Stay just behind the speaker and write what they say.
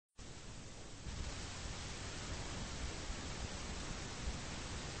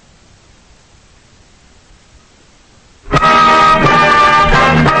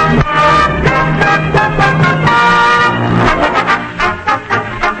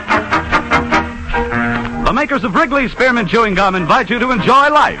makers of Wrigley Spearmint Chewing Gum invite you to enjoy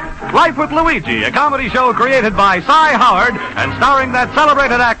life. Life with Luigi, a comedy show created by Cy Howard and starring that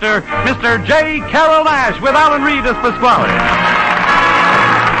celebrated actor, Mr. J. Carroll Nash, with Alan Reed as Pasquale.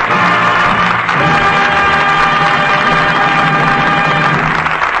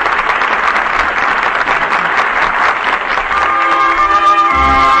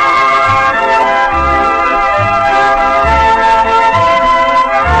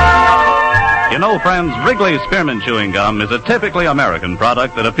 You know, friends, Wrigley Spearmint Chewing Gum is a typically American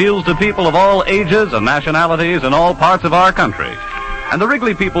product that appeals to people of all ages and nationalities in all parts of our country. And the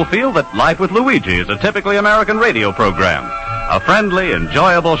Wrigley people feel that Life with Luigi is a typically American radio program, a friendly,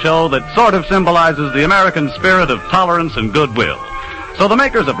 enjoyable show that sort of symbolizes the American spirit of tolerance and goodwill. So the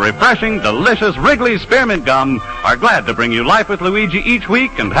makers of refreshing, delicious Wrigley Spearmint Gum are glad to bring you Life with Luigi each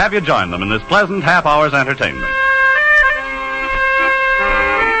week and have you join them in this pleasant half-hour's entertainment.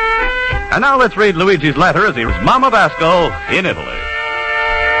 And now let's read Luigi's letter as he was Mama Vasco in Italy.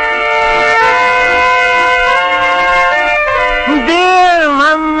 Dear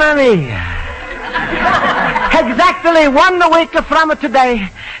Mamma Mia, exactly 1 week from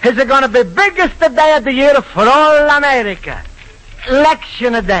today is going to be biggest day of the year for all America.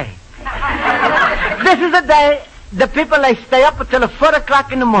 Election day. This is the day the people, they stay up until 4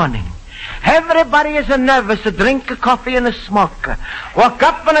 o'clock in the morning. Everybody is nervous to drink coffee and smoke. Walk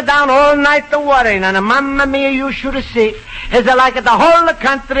up and down all night worrying. And Mamma Mia, you should see, is like the whole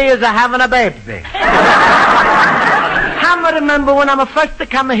country is having a baby. I remember when I first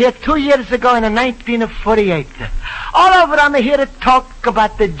came here 2 years ago in 1948. All over I'm here to talk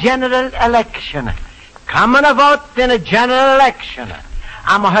about the general election. Come and vote in a general election.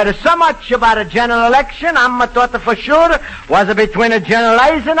 I'm heard so much about a general election, I'm thought for sure was between a General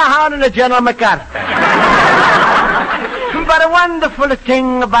Eisenhower and a General MacArthur. But a wonderful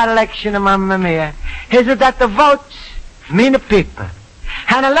thing about election, Mamma Mia, is that the votes mean the people.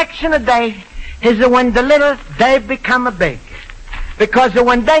 And election day is when the little, they become big. Because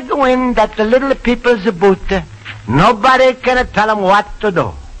when they go in, that the little people's booth, nobody can tell them what to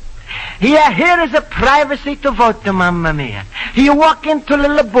do. Here is a privacy to vote, Mamma Mia. You walk into a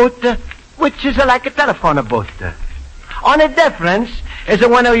little booth, which is like a telephone booth. Only difference is that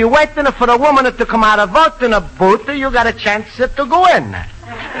when you're waiting for a woman to come out of vote in a booth, you got a chance to go in.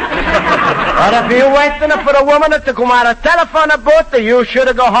 But if you're waiting for a woman to come out of telephone booth, you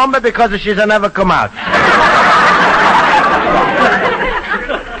should go home because she's never come out.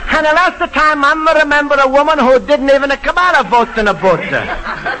 And the last time I remember a woman who didn't even come out of vote in a booth.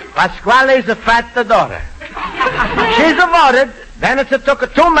 Pasquale's a fat daughter. She's voted, then it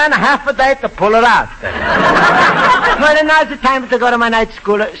took 2 men half a day to pull her out. Well, now's the time to go to my night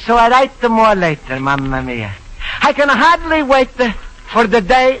school, so I write more later, Mamma Mia. I can hardly wait for the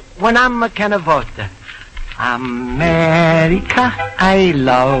day when I'm can vote. America, I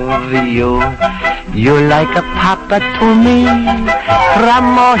love you. You like a papa to me,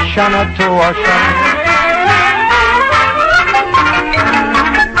 from ocean to ocean.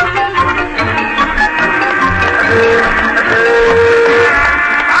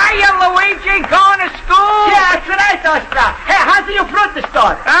 Hiya, Luigi, going to school? Yeah, that's right, Oscar. Hey, how's your fruit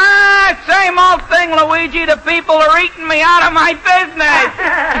store? Same old thing, Luigi. The people are eating me out of my business.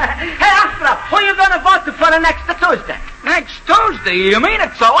 Hey, Oscar, who are you going to vote for next Tuesday? Next Tuesday? You mean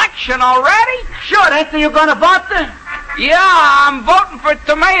it's election already? Sure, ain't you going to vote? Yeah, I'm voting for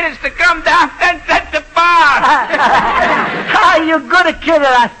tomatoes to come down 10 cents a pound. You good kid,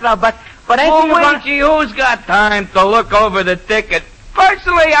 Oscar, but ain't you going to... Luigi, who's got time to look over the ticket?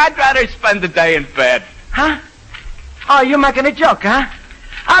 Personally, I'd rather spend the day in bed. Huh? Oh, you making a joke, huh?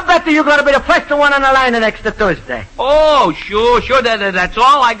 I bet you're going to be the first one on the line next Tuesday. Oh, sure. That's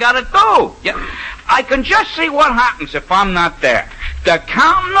all I got to do. Yeah. I can just see what happens if I'm not there. They're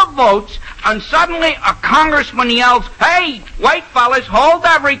counting the votes, and suddenly a congressman yells, "Hey, wait, fellas, hold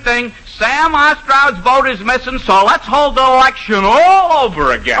everything. Sam Ostrow's vote is missing, so let's hold the election all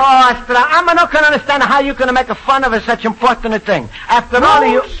over again." Oh, Ostrow, I'm not going to understand how you can make fun of such important thing. After all,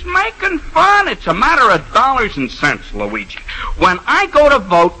 you... Who's making fun? It's a matter of dollars and cents, Luigi. When I go to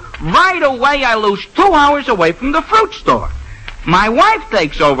vote, right away I lose 2 hours away from the fruit store. My wife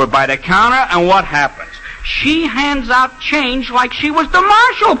takes over by the counter, and what happens? She hands out change like she was the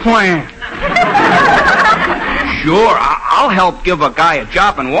Marshall Plan. Sure, I'll help give a guy a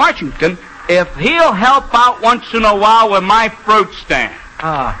job in Washington if he'll help out once in a while with my fruit stand.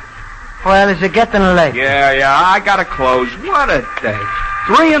 Oh. Well, is it getting late? Yeah, I gotta close. What a day.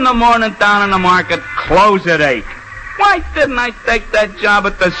 3 in the morning down in the market, close at 8. Why didn't I take that job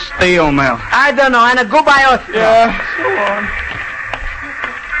at the steel mill? I don't know, and goodbye, Oscar. Yeah, so on.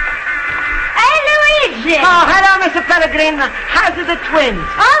 Hey, Luigi! Luigi. Oh, hello, Mr. Pellegrino. How's the twins?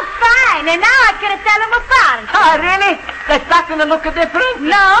 Oh, fine. And now I'm going to tell them about it. Oh, really? They're starting to look different?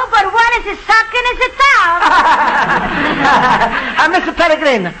 No, but one is a suck and is a town. Mr.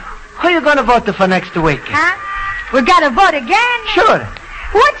 Pellegrino, who are you going to vote for next week? Huh? We got to vote again? Sure.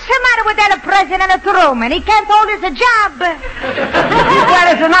 What's the matter with that President Truman? He can't hold us a job. Well,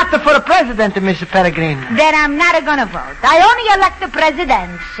 it's not for the president, Mr. Pellegrino. Then I'm not going to vote. I only elect the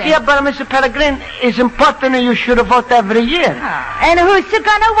presidents. Yeah, but Mr. Pellegrino, it's important that you should vote every year. Oh, and who's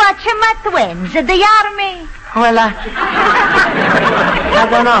going to watch my twins? The army? Well, I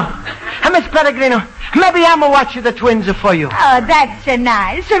don't know. Mr. Pellegrino, maybe I'm going to watch the twins for you. Oh, that's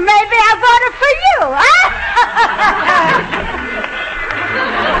nice. Maybe I'll vote for you, huh?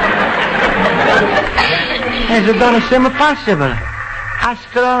 It don't seem possible.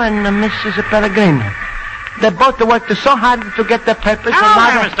 Astro and Mrs. Pellegrino. They both worked so hard to get their papers.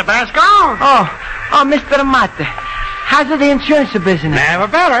 Hello there, Mr. Basco. Oh, Mr. Mate. How's the insurance business? Never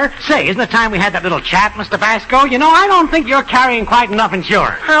better. Say, isn't it time we had that little chat, Mr. Basco? You know, I don't think you're carrying quite enough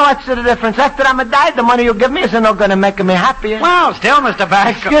insurance. Oh, what's the difference? After I'm died, the money you give me is not going to make me happy. Well, still, Mr.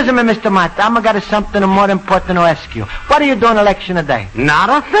 Basco. Excuse me, Mr. Mate. I'm got something more important to ask you. What are you doing election day? Not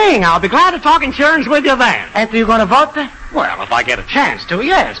a thing. I'll be glad to talk insurance with you then. Ain't you going to vote? Well, if I get a chance to,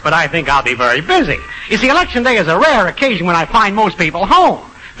 yes, but I think I'll be very busy. You see, Election Day is a rare occasion when I find most people home.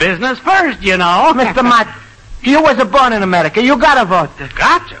 Business first, you know. Mr. Mate, you was born in America. You got to vote.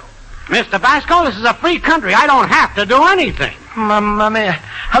 Got to. Mr. Basco, this is a free country. I don't have to do anything. Mamma mia.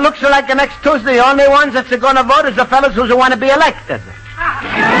 It looks like the next Tuesday, the only ones that's going to vote is the fellas who want to be elected.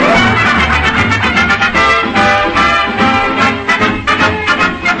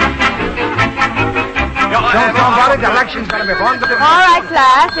 The election's going to be fun. All right,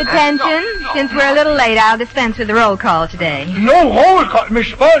 class, attention. Since we're a little late, I'll dispense with the roll call today. No roll call. Miss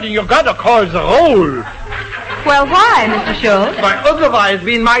Spaulding, you got to call the roll. Well, why, Mr. Schultz? Why, otherwise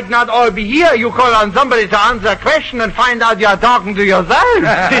we might not all be here. You call on somebody to answer a question and find out you're talking to yourself.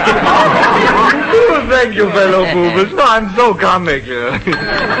 Oh, thank you, fellow boobers. No, I'm so comical.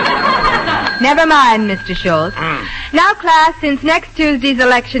 Never mind, Mr. Schultz. Now, class, since next Tuesday's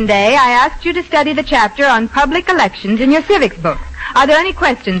election day, I asked you to study the chapter on public elections in your civics book. Are there any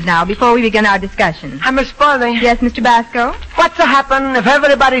questions now before we begin our discussion? Miss Spaulding. Yes, Mr. Basco? What's to happen if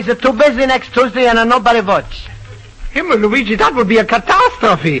everybody's too busy next Tuesday and nobody votes? Himmel, Luigi, that would be a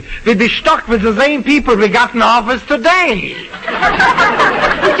catastrophe. We'd be stuck with the same people we got in office today.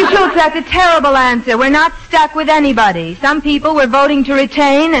 Mr. Schultz, that's a terrible answer. We're not stuck with anybody. Some people we're voting to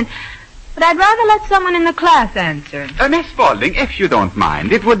retain, but I'd rather let someone in the class answer. Miss Spaulding, if you don't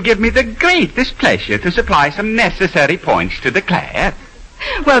mind, it would give me the greatest pleasure to supply some necessary points to the class.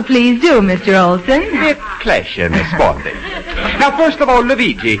 Well, please do, Mr. Olson. With pleasure, Miss Spaulding. Now, first of all,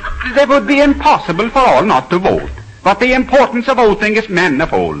 Luigi, it would be impossible for all not to vote. But the importance of voting is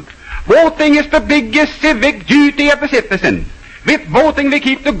manifold. Voting is the biggest civic duty of the citizen. With voting, we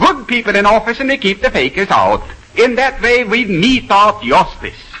keep the good people in office and we keep the fakers out. In that way, we mete out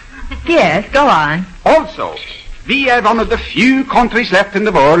justice. Yes, go on. Also, we are one of the few countries left in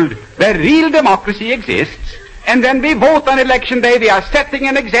the world where real democracy exists. And when we vote on election day, we are setting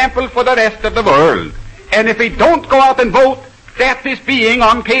an example for the rest of the world. And if we don't go out and vote, that is being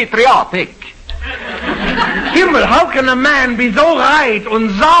unpatriotic. Himmel, how can a man be so right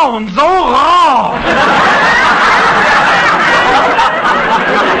and sound so wrong?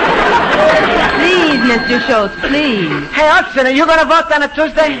 Please, Mr. Schultz, please. Hey, Hudson, are you going to vote on a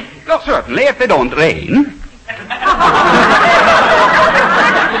Tuesday? Oh, certainly, if they don't rain.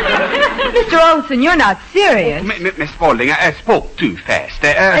 Mr. Olson, you're not serious. Miss Spaulding, I spoke too fast.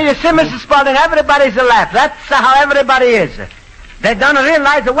 Hey, you see, Mrs. Spaulding, everybody's a laugh. That's how everybody is. They don't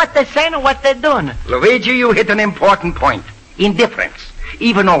realize what they're saying and what they're doing. Luigi, you hit an important point. Indifference.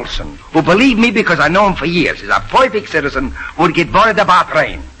 Even Olson, who, believe me because I know him for years, is a perfect citizen, would get worried about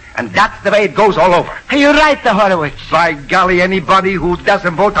rain. And that's the way it goes all over. Hey, you're right, Horowitz. By golly, anybody who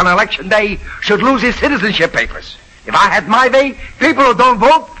doesn't vote on election day should lose his citizenship papers. If I had my way, people who don't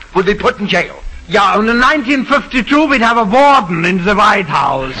vote would be put in jail. Yeah, in 1952 we'd have a warden in the White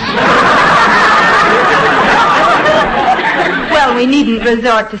House. Well, we needn't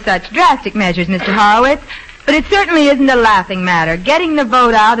resort to such drastic measures, Mr. Horowitz, but it certainly isn't a laughing matter. Getting the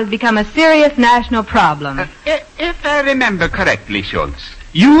vote out has become a serious national problem. If I remember correctly, Schultz,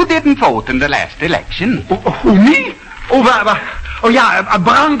 you didn't vote in the last election. Who, me? Oh, yeah,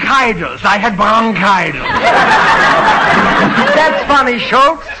 bronchitis. I had bronchitis. That's funny,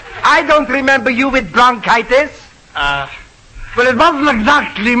 Schultz. I don't remember you with bronchitis. Well, it wasn't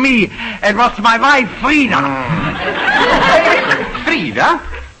exactly me. It was my wife, Frida. Frida?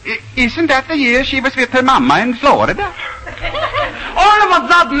 Isn't that the year she was with her mama in Florida? All of a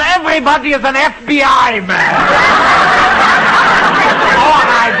sudden, everybody is an FBI man. All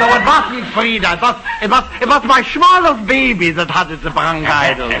right, though, it wasn't Frida. It was my smallest baby that had its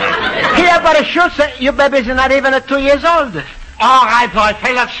bronchitis. Here, but Schultz, your baby's not even 2 years old. All right, so I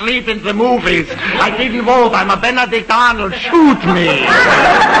fell asleep in the movies. I didn't vote. I'm a Benedict Arnold. Shoot me.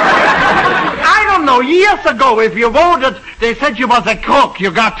 I don't know. Years ago, if you voted, they said you was a crook. You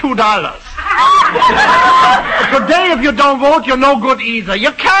got $2. Today, if you don't vote, you're no good either.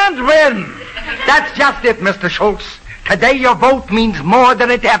 You can't win. That's just it, Mr. Schultz. Today your vote means more than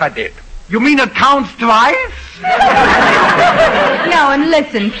it ever did. You mean it counts twice? No, and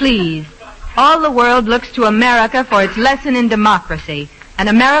listen, please. All the world looks to America for its lesson in democracy, and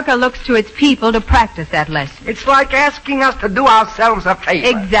America looks to its people to practice that lesson. It's like asking us to do ourselves a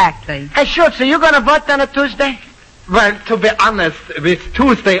favor. Exactly. Hey, Schultz, are you going to vote on a Tuesday? Well, to be honest, with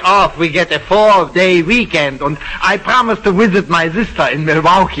Tuesday off, we get a 4-day weekend, and I promised to visit my sister in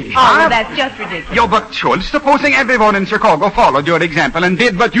Milwaukee. Oh, well, that's just ridiculous. Yo, but Schultz, supposing everyone in Chicago followed your example and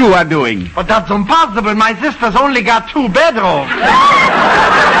did what you are doing. But that's impossible. My sister's only got 2 bedrooms. Oh,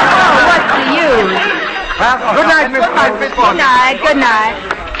 what's the use? Well, good night, Miss Good night, good night.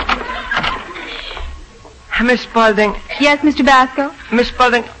 Miss Spaulding. Yes, Mr. Basco? Miss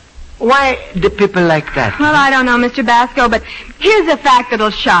Spaulding, why do people like that? Well, I don't know, Mr. Basco, but here's a fact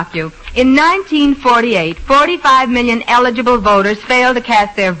that'll shock you. In 1948, 45 million eligible voters failed to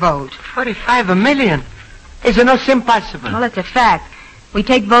cast their vote. 45 million? Is it not impossible? Well, it's a fact. We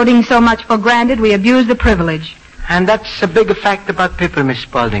take voting so much for granted, we abuse the privilege. And that's a big fact about people, Miss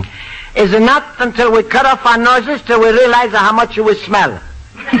Spaulding. Is it not until we cut off our noses till we realize how much we smell?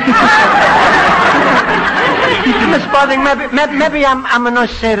 Miss Spaulding, maybe I'm not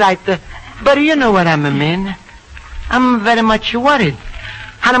say right, but you know what I mean. I'm very much worried.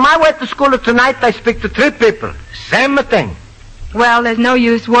 And on my way to school tonight, I speak to 3 people. Same thing. Well, there's no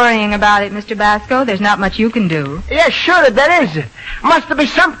use worrying about it, Mr. Basco. There's not much you can do. Yeah, sure, there is. Must be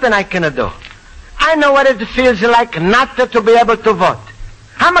something I can do. I know what it feels like not to be able to vote.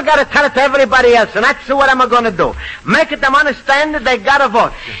 I'm going to tell it to everybody else, and that's what I'm going to do. Make them understand that they got to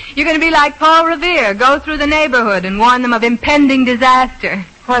vote. You're going to be like Paul Revere, go through the neighborhood and warn them of impending disaster.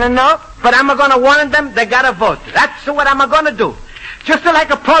 Well, no, but I'm going to warn them they got to vote. That's what I'm going to do. Just like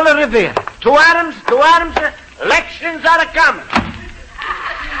a Paul Revere. Two arms, elections are coming.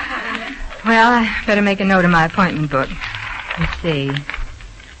 Well, I better make a note of my appointment book. Let's see.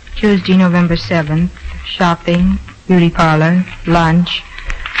 Tuesday, November 7th, shopping, beauty parlor, lunch,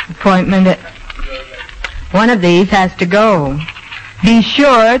 appointment at... One of these has to go. Be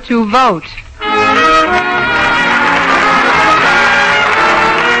sure to vote.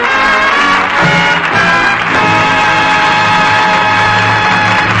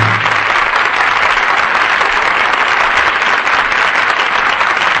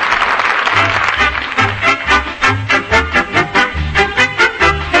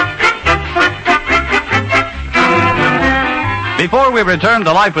 Before we return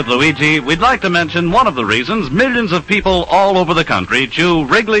to Life with Luigi, we'd like to mention one of the reasons millions of people all over the country chew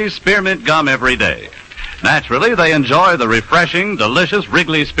Wrigley's Spearmint Gum every day. Naturally, they enjoy the refreshing, delicious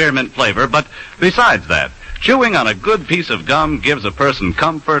Wrigley Spearmint flavor, but besides that, chewing on a good piece of gum gives a person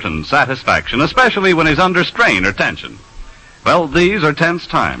comfort and satisfaction, especially when he's under strain or tension. Well, these are tense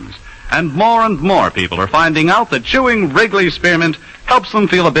times, and more people are finding out that chewing Wrigley Spearmint helps them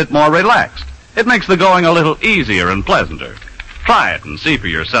feel a bit more relaxed. It makes the going a little easier and pleasanter. Try it and see for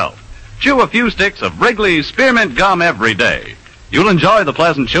yourself. Chew a few sticks of Wrigley's Spearmint Gum every day. You'll enjoy the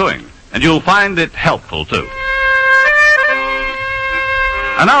pleasant chewing, and you'll find it helpful, too.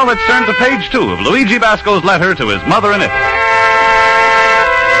 And now let's turn to page 2 of Luigi Basco's letter to his mother in Italy.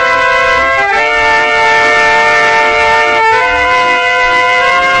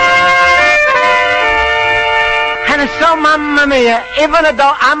 And so, Mamma Mia, even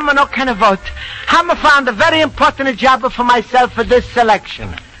though I'm not going to vote, I'm found a very important job for myself for this election.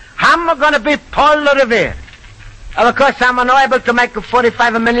 I'm going to be Paul Revere. Of course, I'm not able to make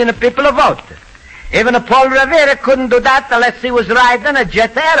 45 million people vote. Even Paul Revere couldn't do that unless he was riding a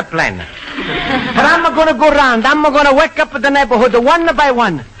jet airplane. But I'm going to go around. I'm going to wake up the neighborhood one by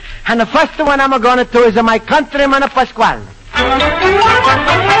one. And the first one I'm going to do is my countryman Pasquale.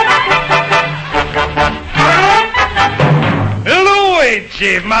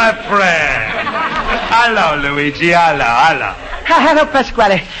 Luigi, my friend. Hello, Luigi. Hello. Hello,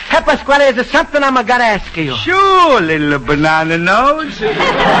 Pasquale. Hey, Pasquale, is there something I'm going to ask you? Sure, little banana nose.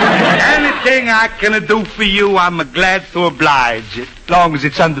 Anything I can do for you, I'm glad to oblige, as long as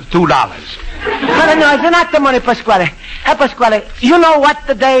it's under $2. But no, it's not the money, Pasquale. Hey, Pasquale, you know what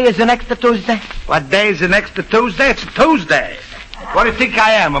the day is the next Tuesday? What day is the next Tuesday? It's a Tuesday. What do you think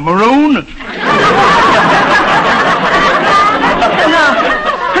I am, a maroon?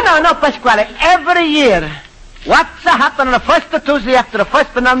 No, Pasquale. Every year, what's happening on the first Tuesday after the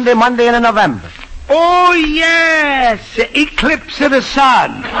first Monday in November? Oh, yes, the eclipse of the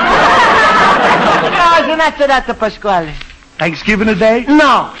sun. No, it's not that, Pasquale. Thanksgiving Day?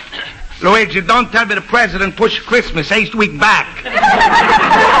 No. Luigi, don't tell me the president pushed Christmas 8 weeks back.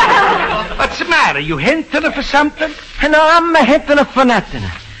 What's the matter? You hinting for something? No, I'm hinting for nothing.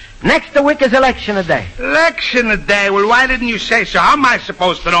 Next week is election day. Election day? Well, why didn't you say so? How am I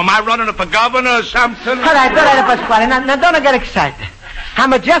supposed to know? Am I running for governor or something? All right, Pasquale. Now, don't get excited.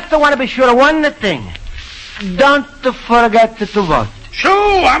 I'm just want to be sure of one thing. Don't forget to vote.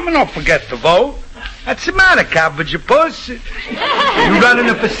 Sure, I'm not forget to vote. What's the matter, cabbage, you puss? You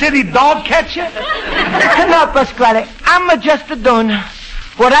running for city dog catcher? No, Pasquale. I'm just doing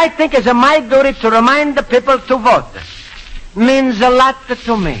what I think is my duty to remind the people to vote. Means a lot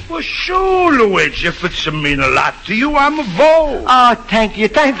to me. Well, sure, Luigi. If it's mean a lot to you, I'm a vote. Oh, thank you,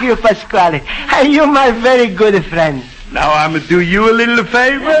 Pasquale. You're my very good friend. Now I'm going to do you a little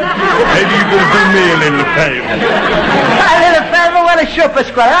favor, and you going to do me a little favor. A little favor? Well, sure,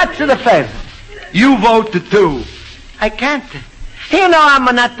 Pasquale. That's the favor. You vote too. I can't. You know I'm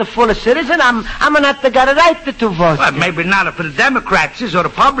not the full citizen. I'm not the got a right to vote. Well, maybe not for the Democrats or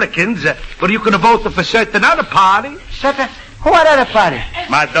Republicans, but you can vote for certain other party. Certain? What other party?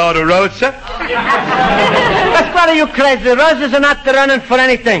 My daughter Rosa. Pasquale, you crazy. Rosa's not running for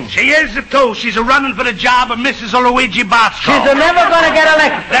anything. She is too. She's running for the job of Mrs. Luigi Bosco. She's never going to get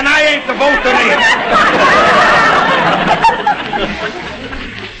elected. Then I ain't the voter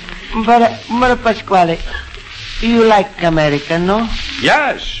either. But Pasquale, you like America, no?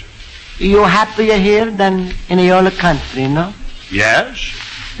 Yes. You happier here than in your country, no? Yes.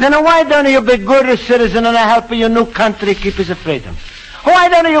 Then why don't you be good citizen and help your new country keep its freedom? Why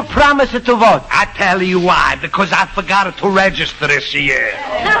don't you promise to vote? I tell you why. Because I forgot to register this year.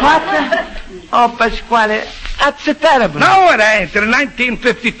 What? Oh, Pasquale, that's terrible. No, it ain't. In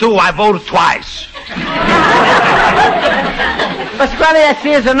 1952, I voted twice. Pasquale, I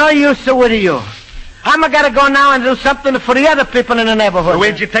see, it's no use with you. I'm going to go now and do something for the other people in the neighborhood.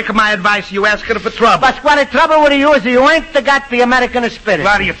 Luigi, take my advice. You asking for trouble. Pasquale, trouble with you is you ain't got the American spirit.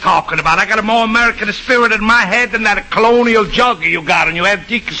 What are you talking about? I got a more American spirit in my head than that colonial jug you got in your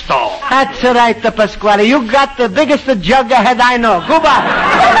antique store. That's right, Pasquale. You got the biggest juggerhead I know. Goodbye.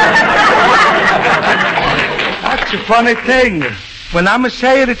 That's a funny thing. When I'm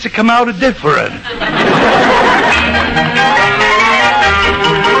saying it's come out different.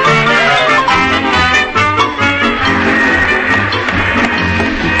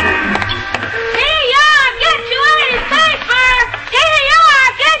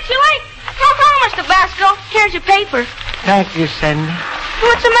 Here's your paper. Thank you, Sandy.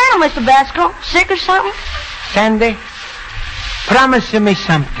 What's the matter, Mr. Basco? Sick or something? Sandy, promise me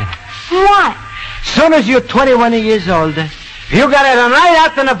something. What? Soon as you're 21 years old, you got to run right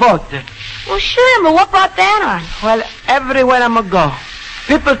out on a boat. Well, sure, but what brought that on? Well, everywhere I'm going to go,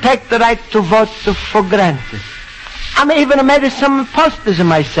 people take the right to vote for granted. I'm even made some posters of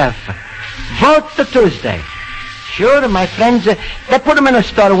myself. Vote Tuesday. Sure, my friends, they put them in the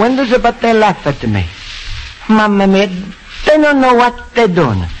store windows, but they laugh at me. Mamma mia, they don't know what they're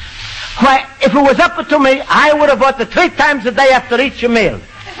doing. Why, if it was up to me, I would have voted 3 times a day after each meal.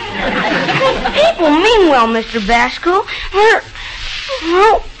 People mean well, Mr. Basco. They're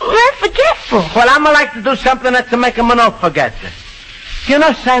forgetful. Well, I'm like to do something to make them not forget. You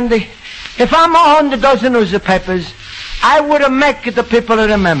know, Sandy, if I'm on the dozen newspapers, I would have make the people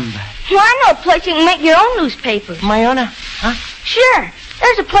remember. Well, I know a place you can make your own newspapers. My own? Huh? Sure.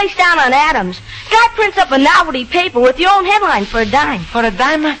 There's a place down on Adams. Guy prints up a novelty paper with your own headline for a dime. For a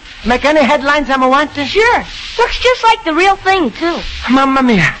dime? Make any headlines I'm wanting? Sure. Looks just like the real thing, too. Mamma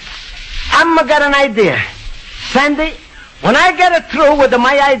mia. I'm got an idea. Sandy, when I get it through with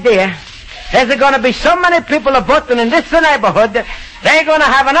my idea, there's going to be so many people voting in this neighborhood, they're going to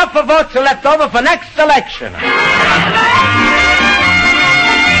have enough votes left over for next election.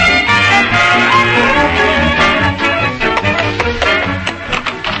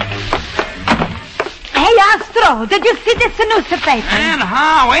 Hey, Astro, did you see this newspaper? And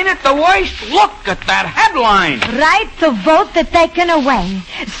how? Ain't it the worst? Look at that headline. Right to vote taken away.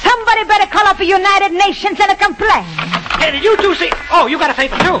 Somebody better call up the United Nations and complain. Hey, did you two see? Oh, you got a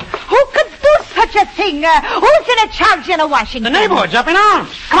paper, too. Who could do such a thing? Who's in charge in Washington? The neighborhood's up in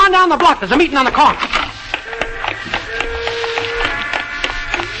arms. Come on down the block. There's a meeting on the corner.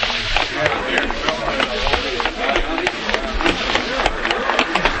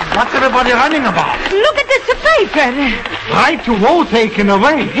 What's everybody running about? Look at this paper. Right to vote taken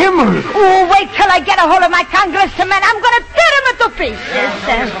away. Himmel. Oh, wait till I get a hold of my congressman. I'm going to tear him into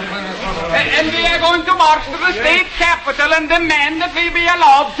pieces. And we are going to march to the state capitol and demand that we be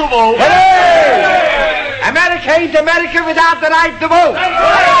allowed to vote. Hey! America ain't America without the right to vote.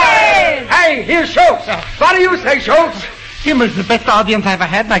 Hey, here's Schultz. What do you say, Schultz? Himmel's the best audience I ever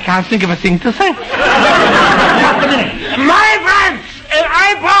had, and I can't think of a thing to say. Just a minute. My friends, if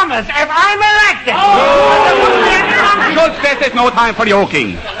I promise, if I'm elected... Schultz, this is no time for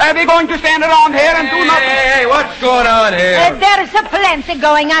joking. We're going to stand around here and do nothing. Hey, what's going on here? There's a plenty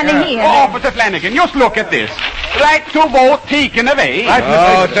going on in here. Oh, Officer Flanagan, just look at this. Right to vote taken away.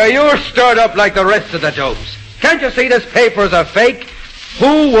 Oh, so you're stirred up like the rest of the dopes. Can't you see this paper's a fake?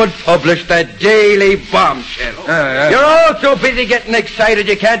 Who would publish that daily bombshell? You're all so busy getting excited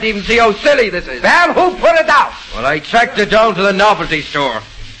you can't even see how silly this is. Well, who put it out? Well, I tracked it down to the novelty store.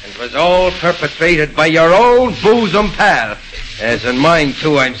 And it was all perpetrated by your old bosom pal. As in mine,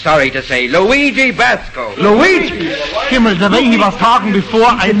 too, I'm sorry to say, Luigi Basco. Luigi? Himmel, the way he was talking before,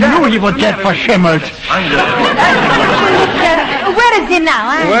 I knew he would get verschimmelt. Where is he now,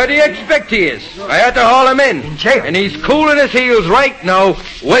 huh? Where do you expect he is? I had to haul him in jail. And he's cooling his heels right now,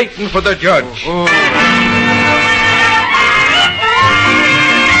 waiting for the judge.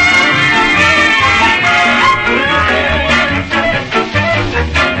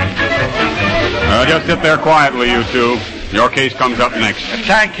 Just sit there quietly, you two. Your case comes up next.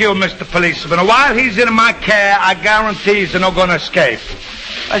 Thank you, Mr. Policeman. While he's in my care, I guarantee he's not going to escape.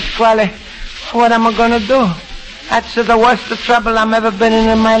 Pasquale, what am I going to do? That's the worst of trouble I'm ever been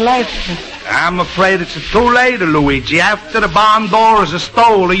in my life. I'm afraid it's too late, Luigi. After the barn door is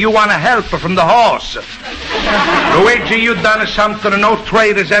stole, you want to help her from the horse. Luigi, you done something no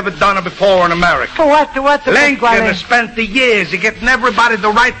trader's ever done before in America. What, Lincoln Pasquale? has spent the years getting everybody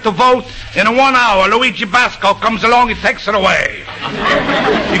the right to vote. In 1 hour, Luigi Basco comes along and takes it away.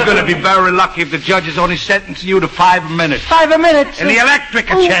 You're going to be very lucky if the judge is only sentencing you to 5 minutes. 5 minutes? In the electric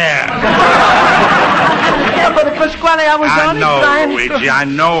chair. Yeah, but Pasquale, I was only trying to... Luigi, I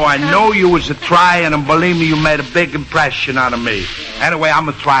know you was trying, and believe me, you made a big impression on me. Anyway,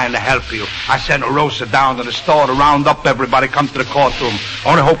 I'm trying to help you. I sent Rosa down to the store to round up everybody, come to the courtroom.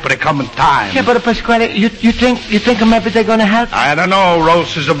 Only hoping they come in time. Yeah, but Pasquale, you think maybe they're going to help? I don't know.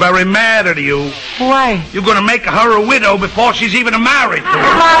 Rosa's very mad at you. Why? You're going to make her a widow before she's even married to you.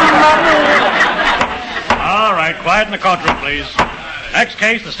 All right, quiet in the courtroom, please. Next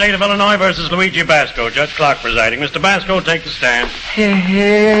case, the state of Illinois versus Luigi Basco. Judge Clark presiding. Mr. Basco, take the stand.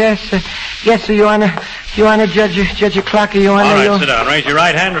 Yes, sir. You wanna Judge Clark, you wanna... All right, sit down. Raise your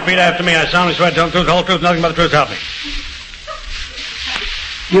right hand. Repeat after me. I solemnly swear to tell the truth, the whole truth, nothing but the truth. Help me.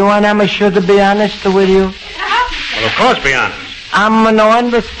 You want I'm sure to be honest with you? Well, of course, be honest. I'm gonna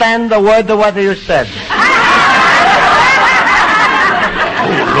understand the word of what you said.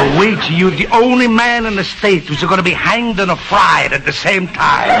 Oh, Luigi, you're the only man in the state who's going to be hanged and fried at the same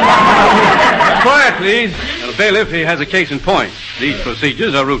time. Quiet, please. Now, bailiff, he has a case in point. These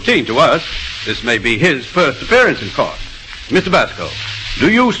procedures are routine to us. This may be his first appearance in court. Mr. Basco,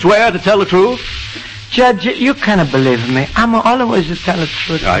 do you swear to tell the truth? Judge, you cannot believe me. I'm always to tell the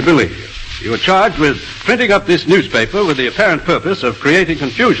truth. I believe you. You are charged with printing up this newspaper with the apparent purpose of creating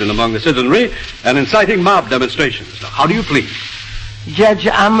confusion among the citizenry and inciting mob demonstrations. Now, how do you plead? Judge,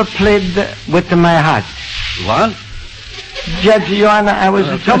 I'm plead with my heart. What? Judge, Your Honor, I was...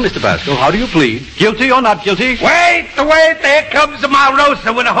 Tell Mr. Basco, how do you plead? Guilty or not guilty? Wait, there comes my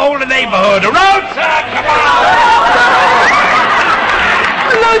Rosa with the whole neighborhood. Rosa, come on!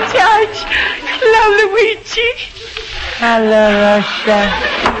 Hello, Judge. Hello, Luigi. Hello, Rosa.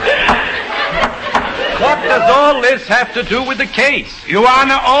 What does all this have to do with the case? Your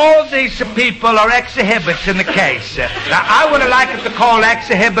Honor, all these people are exhibits in the case. Now, I would like it to call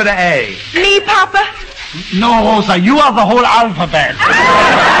exhibit A. Me, Papa? No, Rosa, you are the whole alphabet.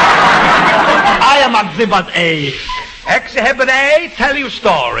 I am exhibit A. Exhibit A, tell your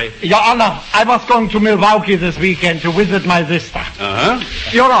story. Your Honor, I was going to Milwaukee this weekend to visit my sister. Uh-huh.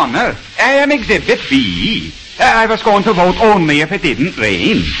 Your Honor, I am exhibit B. I was going to vote only if it didn't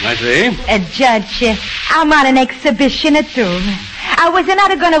rain. I see. Judge, I'm on an exhibition too. I was not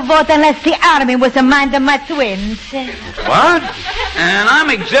going to vote unless the army was minding my twins. What? And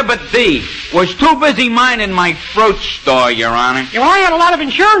I'm exhibit B. Was too busy minding my fruit store, Your Honor. You only had a lot of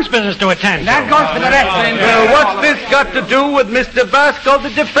insurance business to attend to. That goes for the rest of the... Well, what's this got to do with Mr. Basco,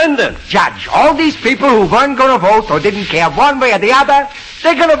 the defendant? Judge, all these people who weren't going to vote or didn't care one way or the other,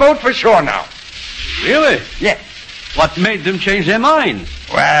 they're going to vote for sure now. Really? Yes. What made them change their minds?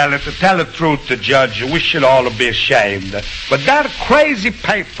 Well, to tell the truth, the judge, we should all be ashamed. But that crazy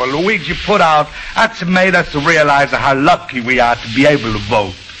paper Luigi put out, that's made us realize how lucky we are to be able to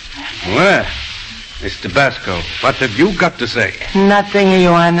vote. Well, Mr. Basco, what have you got to say? Nothing,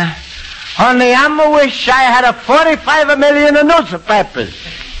 Your Honor. Only I'm a wish I had a 45 million of newspapers.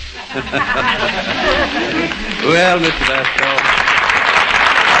 Well, Mr. Basco.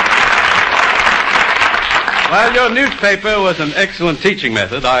 While your newspaper was an excellent teaching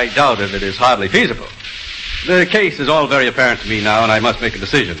method, I doubt if it is hardly feasible. The case is all very apparent to me now, and I must make a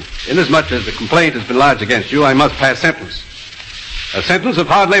decision. Inasmuch as the complaint has been lodged against you, I must pass sentence. A sentence of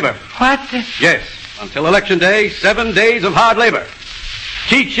hard labor. What? Yes. Until Election Day, 7 days of hard labor.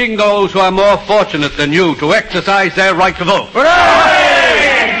 Teaching those who are more fortunate than you to exercise their right to vote.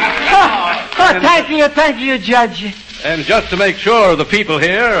 Thank you, Judge. And just to make sure of the people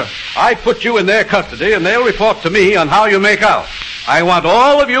here, I put you in their custody, and they'll report to me on how you make out. I want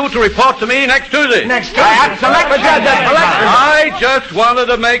all of you to report to me next Tuesday. Next Tuesday? That's election. I just wanted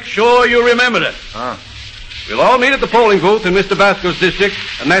to make sure you remembered it. We'll all meet at the polling booth in Mr. Basco's district,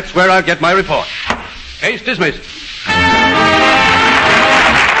 and that's where I'll get my report. Case dismissed.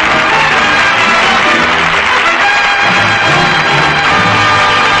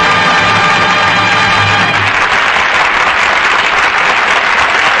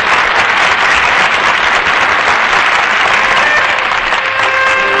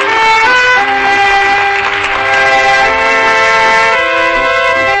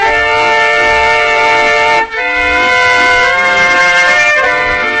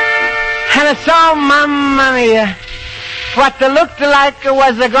 So, Mamma Mia, what looked like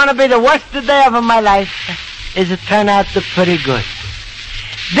was going to be the worst day of my life is it turned out pretty good.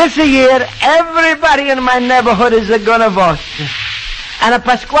 This year, everybody in my neighborhood is going to vote. And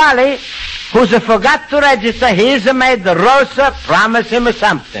Pasquale, who's forgot to register, he's made Rosa promise him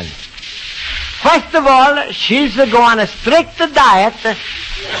something. First of all, she's going on a strict diet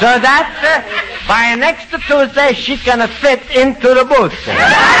so that by next Tuesday she can fit into the booth.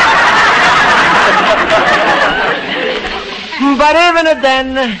 But even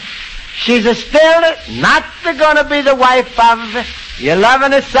then, she's still not going to be the wife of your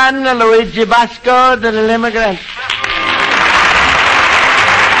loving son, Luigi Basco, the little immigrant.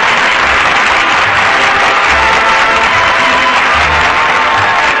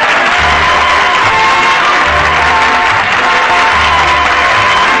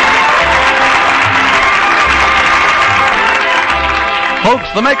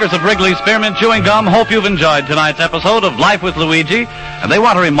 Folks, the makers of Wrigley's Spearmint Chewing Gum hope you've enjoyed tonight's episode of Life with Luigi, and they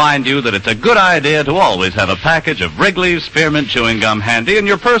want to remind you that it's a good idea to always have a package of Wrigley's Spearmint Chewing Gum handy in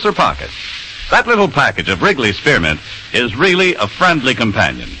your purse or pocket. That little package of Wrigley's Spearmint is really a friendly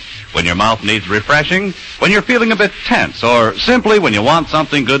companion. When your mouth needs refreshing, when you're feeling a bit tense, or simply when you want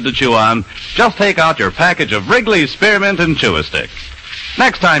something good to chew on, just take out your package of Wrigley's Spearmint and chew a stick.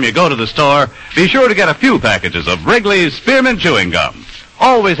 Next time you go to the store, be sure to get a few packages of Wrigley's Spearmint Chewing Gum.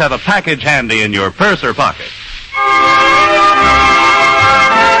 Always have a package handy in your purse or pocket.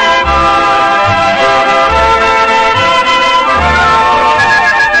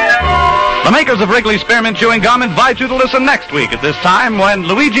 The makers of Wrigley's Spearmint Chewing Gum invite you to listen next week at this time when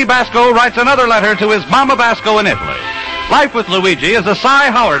Luigi Basco writes another letter to his Mama Basco in Italy. Life with Luigi is a Cy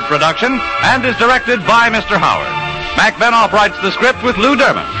Howard production and is directed by Mr. Howard. Mac Benoff writes the script with Lou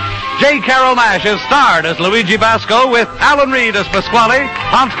Derman. J. Carroll Nash is starred as Luigi Basco with Alan Reed as Pasquale,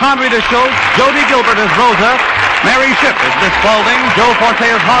 Hans Conried as Schultz, Jody Gilbert as Rosa, Mary Shipp as Miss Spaulding, Joe Forte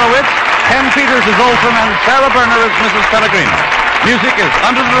as Horowitz, Ken Peters as Olson, and Sarah Berner as Mrs. Pellegrino. Music is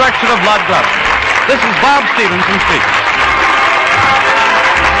under the direction of Lud Gluskin. This is Bob Stevenson speaking.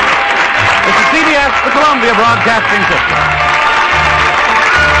 This is CBS, the Columbia Broadcasting System.